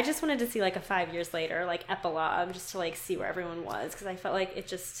 Yeah, I just wanted to see, like, a 5 years later, like, epilogue, just to, like, see where everyone was, because I felt like it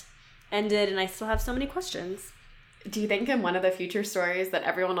just ended, and I still have so many questions. Do you think in one of the future stories that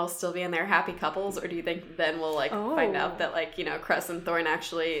everyone will still be in their happy couples, or do you think then we'll, like, find out that, like, you know, Cress and Thorne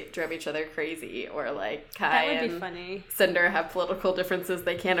actually drove each other crazy, or, like, Kai That would be and funny. Cinder have political differences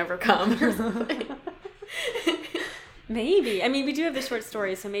they can't overcome, or something? Maybe. I mean, we do have the short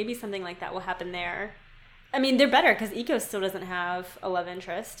stories, so maybe something like that will happen there. I mean, they're better, because Iko still doesn't have a love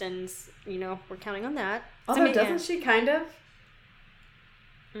interest, and, you know, we're counting on that. Although, doesn't she kind of?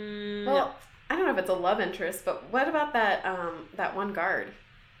 Well, No. I don't know if it's a love interest, but what about that that one guard?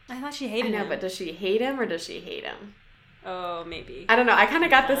 I thought she I hated know, him. but does she hate him or does she hate him? Oh, maybe. I don't know. I kind of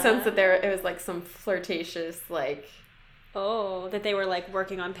got the sense that it was like some flirtatious, like... Oh, that they were, like,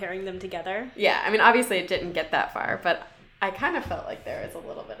 working on pairing them together? Yeah, I mean, obviously it didn't get that far, but I kind of felt like there was a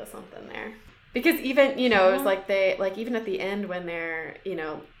little bit of something there. Because even, you know, it was like even at the end when they're, you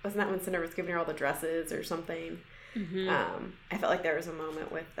know, wasn't that when Cinder was giving her all the dresses or something? Mm-hmm. I felt like there was a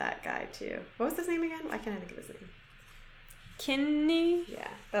moment with that guy too. What was his name again? Why can't I think of his name? Kinney? Yeah,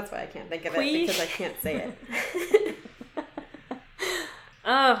 that's why I can't think of Queesh? it, because I can't say it.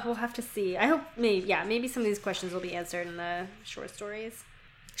 Oh, we'll have to see. I hope maybe some of these questions will be answered in the short stories.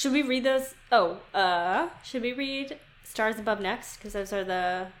 Should we read those? Should we read Stars Above next? Because those are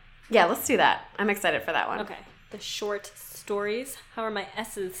the... Yeah, let's do that. I'm excited for that one. Okay. The short stories. How are my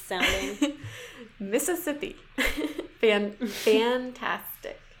S's sounding? Mississippi.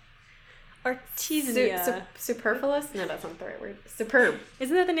 Fantastic. Artesia. Superfluous? No, that's not the right word. Superb.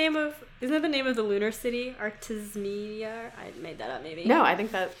 Isn't that the name of the lunar city? Artesmia? I made that up, maybe. No, I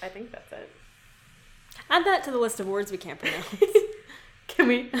think that's it. Add that to the list of words we can't pronounce. Can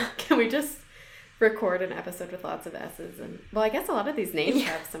we just record an episode with lots of S's? And well, I guess a lot of these names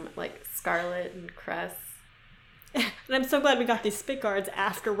have some, like Scarlet and Cress. And I'm so glad we got these spit guards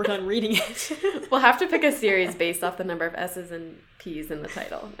after we're done reading it. We'll have to pick a series based off the number of S's and P's in the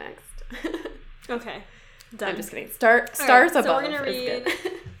title next. Okay. Done. I'm just kidding. Stars right, so Above we're gonna is read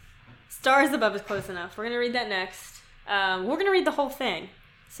good. Stars Above is close enough. We're going to read that next. We're going to read the whole thing.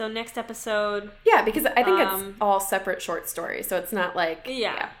 So next episode... Yeah, because I think it's all separate short stories, so it's not like...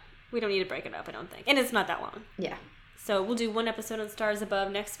 Yeah. We don't need to break it up, I don't think. And it's not that long. Yeah. So we'll do one episode on Stars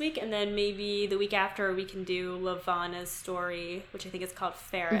Above next week, and then maybe the week after we can do Lavana's story, which I think is called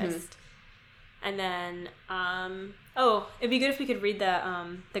Fairest. And then, it'd be good if we could read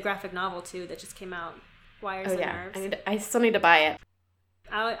the graphic novel, too, that just came out. Wires and Nerves. I still need to buy it.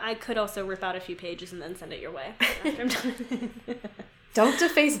 I could also rip out a few pages and then send it your way after I'm done. Don't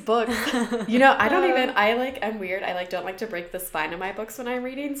deface books. You know, I'm weird. I don't like to break the spine of my books when I'm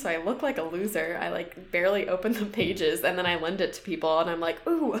reading, so I look like a loser. I barely open the pages and then I lend it to people and I'm like,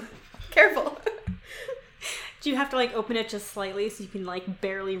 ooh, careful. Do you have to open it just slightly so you can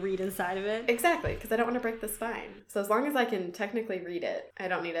barely read inside of it? Exactly, because I don't want to break the spine. So as long as I can technically read it, I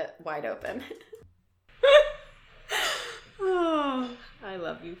don't need it wide open. Oh, I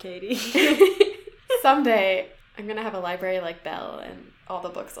love you, Katie. Someday I'm going to have a library like Belle and all the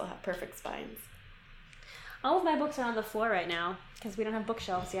books will have perfect spines. All of my books are on the floor right now because we don't have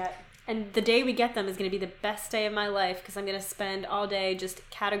bookshelves yet. And the day we get them is going to be the best day of my life because I'm going to spend all day just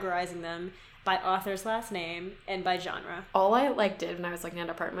categorizing them by author's last name and by genre. All I did when I was looking at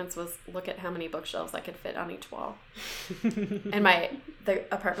apartments was look at how many bookshelves I could fit on each wall. And the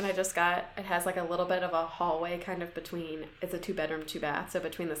apartment I just got, it has a little bit of a hallway kind of between, it's a 2-bedroom, 2-bath, so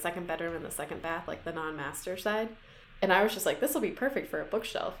between the second bedroom and the second bath, the non-master side. And I was just this will be perfect for a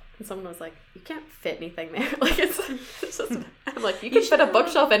bookshelf. And someone was like, you can't fit anything there. It's just, I'm like, you can fit a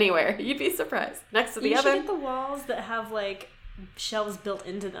bookshelf anywhere. You'd be surprised. Next to the oven. You should get the walls that have shelves built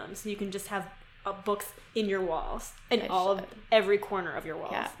into them, so you can just have books in your walls in every corner of your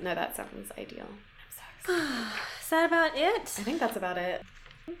walls. Yeah, no, that sounds ideal. I'm so excited. Is that about it? I think that's about it.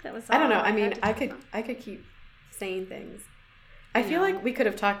 I think that was. I don't know. I mean, I could keep saying things. I feel like we could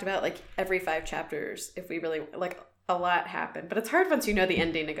have talked about like every 5 chapters if we really like a lot happened, but it's hard once you know the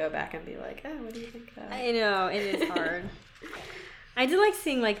ending to go back and be like, oh, what do you think about? I know, it is hard. I did like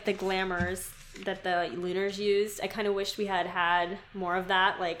seeing like the glamours that the Lunars used. I kind of wished we had more of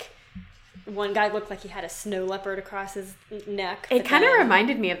that. Like one guy looked like he had a snow leopard across his neck. It kind of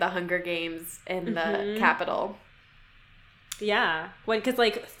reminded me of the Hunger Games in the Capitol. Yeah, because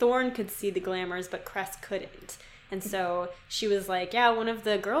like Thorne could see the glamours, but Cress couldn't. And so she was like, yeah, one of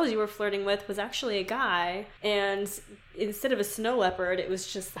the girls you were flirting with was actually a guy. And instead of a snow leopard, it was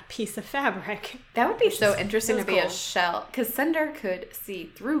just a piece of fabric. That would be so interesting to be cool. a shell. Because Cinder could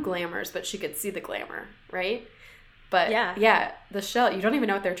see through glamours, but she could see the glamour, right? But yeah, the shell, you don't even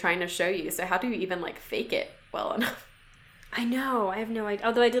know what they're trying to show you. So how do you even like fake it well enough? I know. I have no idea.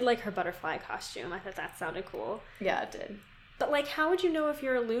 Although I did like her butterfly costume. I thought that sounded cool. Yeah, it did. But like, how would you know if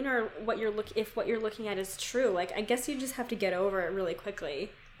you're a Lunar if what you're looking at is true? Like, I guess you just have to get over it really quickly.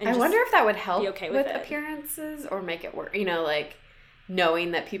 And I wonder if that would help okay with it. appearances or make it work. You know, like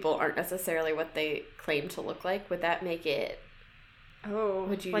knowing that people aren't necessarily what they claim to look like. Would that make it? Oh,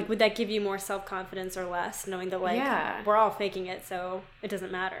 would that give you more self-confidence or less, knowing that like we're all faking it, so it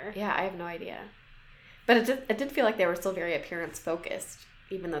doesn't matter? Yeah, I have no idea. But it did feel like they were still very appearance focused,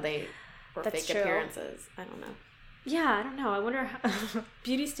 even though they were fake appearances. I don't know. Yeah, I don't know. I wonder how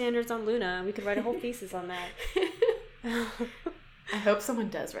beauty standards on Luna. We could write a whole thesis on that. I hope someone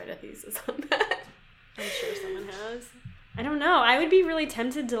does write a thesis on that. I'm sure someone has. I don't know. I would be really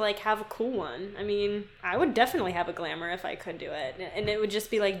tempted to like have a cool one. I mean, I would definitely have a glamour if I could do it, and it would just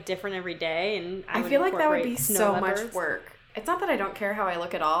be like different every day. And I feel like that would be so much work. It's not that I don't care how I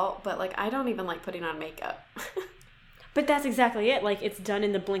look at all, but like I don't even like putting on makeup. But that's exactly it. Like, it's done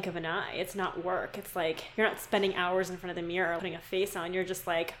in the blink of an eye. It's not work. It's like, you're not spending hours in front of the mirror putting a face on. You're just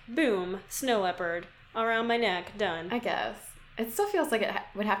like, boom, snow leopard, around my neck, done. I guess. It still feels like it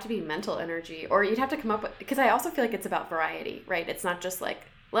would have to be mental energy. Or you'd have to come up with... Because I also feel like it's about variety, right? It's not just like,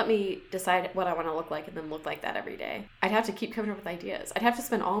 let me decide what I want to look like and then look like that every day. I'd have to keep coming up with ideas. I'd have to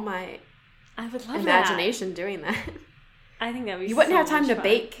spend all my imagination doing that. I think that would be You wouldn't have time to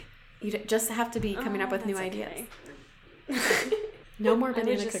bake. You'd just have to be coming up with new ideas. No more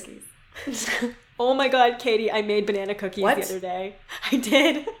banana cookies. Oh my god, Katie, I made banana cookies the other day. I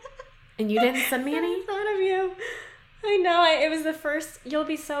did. And you didn't send me any? I'm proud of you. I know. It was the first... You'll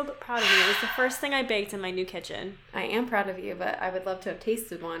be so proud of me. It was the first thing I baked in my new kitchen. I am proud of you, but I would love to have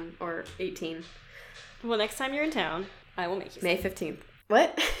tasted one, or 18. Well, next time you're in town, I will make you some. May 15th.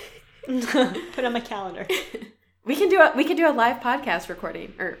 What? Put it on my calendar. We can do a live podcast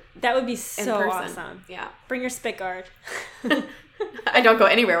recording, or that would be so awesome. Yeah, bring your spit guard. I don't go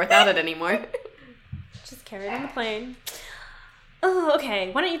anywhere without it anymore. Just carry it on the plane. Oh,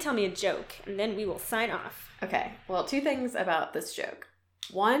 okay. Why don't you tell me a joke, and then we will sign off. Okay. Well, 2 things about this joke.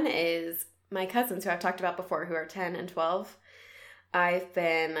 One is my cousins, who I've talked about before, who are 10 and 12. We've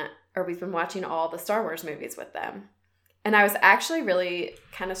been watching all the Star Wars movies with them. And I was actually really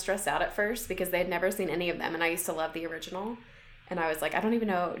kind of stressed out at first because they had never seen any of them. And I used to love the original. And I was like, I don't even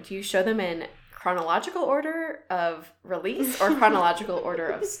know. Do you show them in chronological order of release or chronological order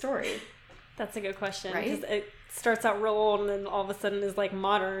of story? That's a good question. Right? Because it starts out real old and then all of a sudden is like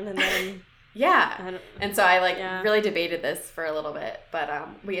modern and then... Yeah. And so I really debated this for a little bit. But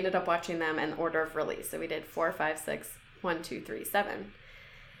we ended up watching them in order of release. So we did 4, 5, 6, 1, 2, 3, 7.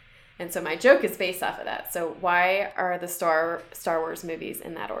 And so my joke is based off of that. So why are the Star Wars movies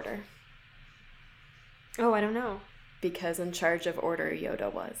in that order? Oh, I don't know. Because in charge of order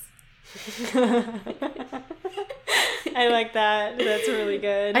Yoda was. I like that. That's really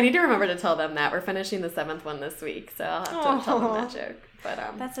good. I need to remember to tell them that. We're finishing the 7th one this week, so I'll have to tell them that joke.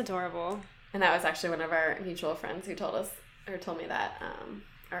 But that's adorable. And that was actually one of our mutual friends who told me that,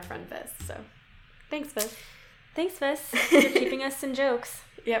 our friend Viz. So thanks, Viz. Thanks, Viz. You're keeping us in jokes.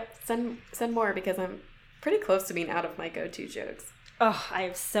 Yep, send more because I'm pretty close to being out of my go-to jokes. Oh, I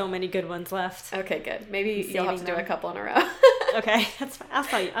have so many good ones left. Okay, good. Maybe you'll have to do a couple in a row. Okay, that's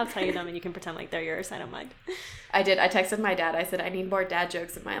fine. I'll tell you them, and you can pretend like they're yours. I don't mind. I did. I texted my dad. I said I need more dad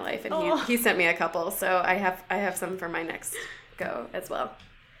jokes in my life, and he sent me a couple. So I have some for my next go as well.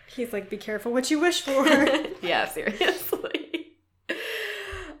 He's like, be careful what you wish for. Yeah, seriously.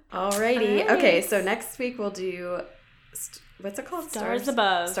 Alrighty. Okay, so next week we'll do. What's it called? Stars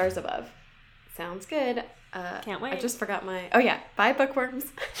Above. Stars Above. Sounds good. Can't wait. I just forgot my... Oh, yeah. Bye, bookworms.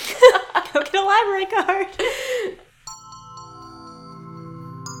 Go get a library card.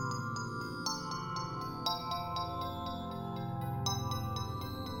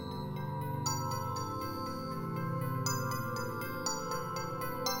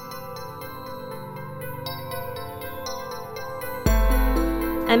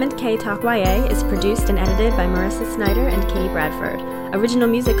 M&K Talk YA is produced and edited by Marissa Snyder and Katie Bradford. Original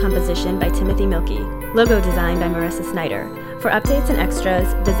music composition by Timothy Milkey. Logo design by Marissa Snyder. For updates and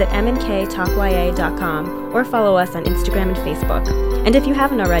extras, visit mnktalkya.com or follow us on Instagram and Facebook. And if you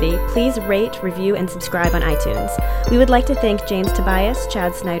haven't already, please rate, review, and subscribe on iTunes. We would like to thank James Tobias,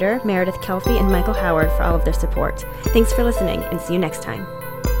 Chad Snyder, Meredith Kelfie, and Michael Howard for all of their support. Thanks for listening, and see you next time.